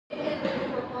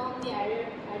perform the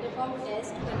iodoform test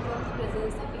to confirm the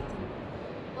presence of ethyl.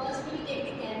 First, we will take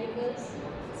the chemicals,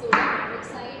 sodium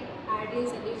hydroxide, iodine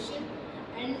solution,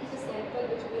 and the sample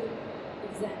which we will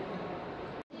examine.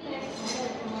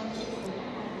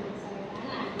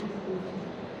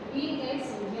 We get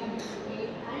sodium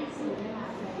nitrate and sodium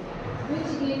hydroxide,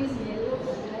 which gives yellow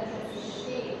color as a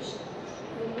shade.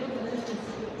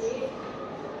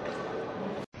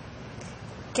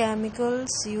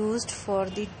 Chemicals used for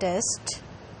the test: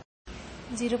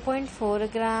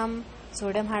 0.4 gram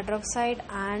sodium hydroxide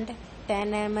and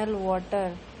 10 ml water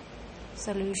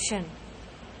solution.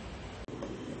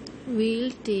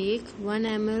 We'll take 1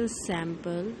 ml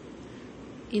sample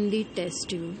in the test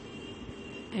tube,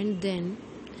 and then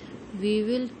we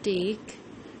will take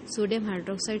sodium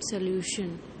hydroxide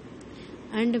solution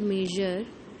and measure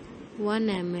 1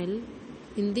 ml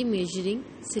in the measuring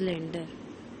cylinder,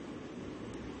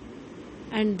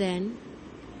 and then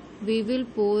we will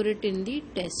pour it in the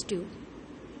test tube,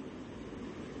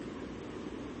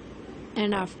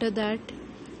 and after that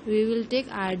we will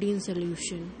take iodine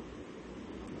solution,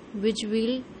 which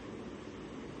we'll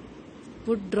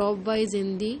put drop wise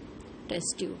in the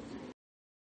test tube.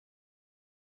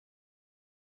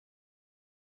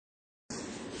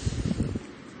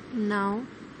 Now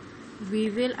we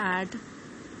will add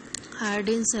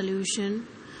iodine solution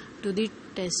to the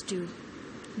test tube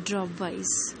drop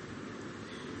wise,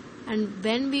 and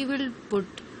when we will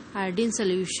put iodine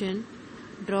solution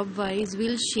drop wise,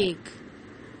 we'll shake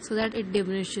so that it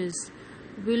diminishes.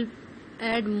 We'll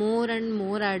add more and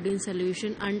more iodine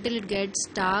solution until it gets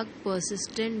dark,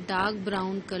 persistent, dark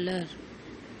brown color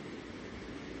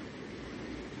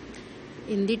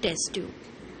in the test tube.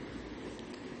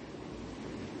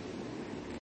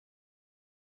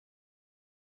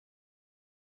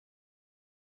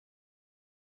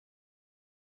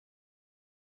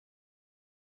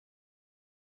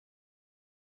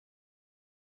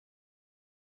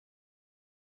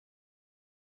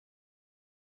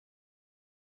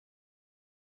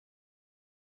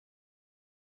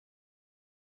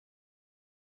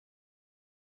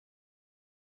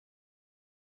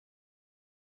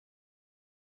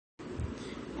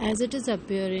 As it is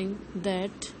appearing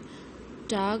that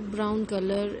dark brown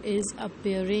color is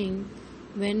appearing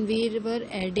when we were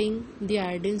adding the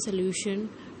iodine solution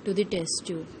to the test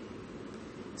tube.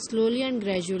 Slowly and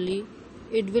gradually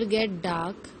it will get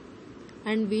dark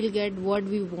and we'll get what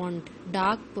we want,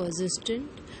 dark persistent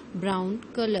brown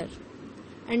color,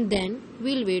 and then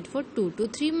we'll wait for 2 to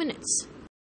 3 minutes.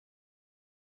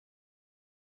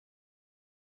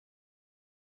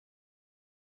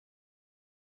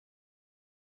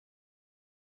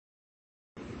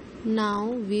 Now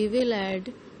we will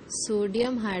add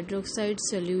sodium hydroxide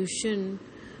solution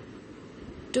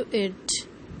to it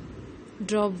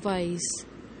drop wise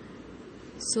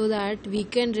so that we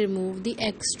can remove the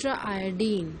extra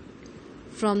iodine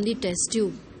from the test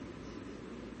tube.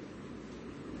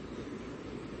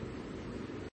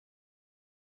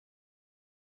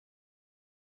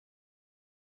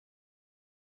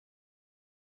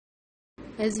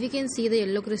 As we can see, the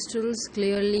yellow crystals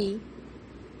clearly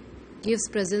gives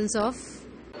presence of.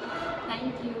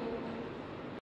 Thank you.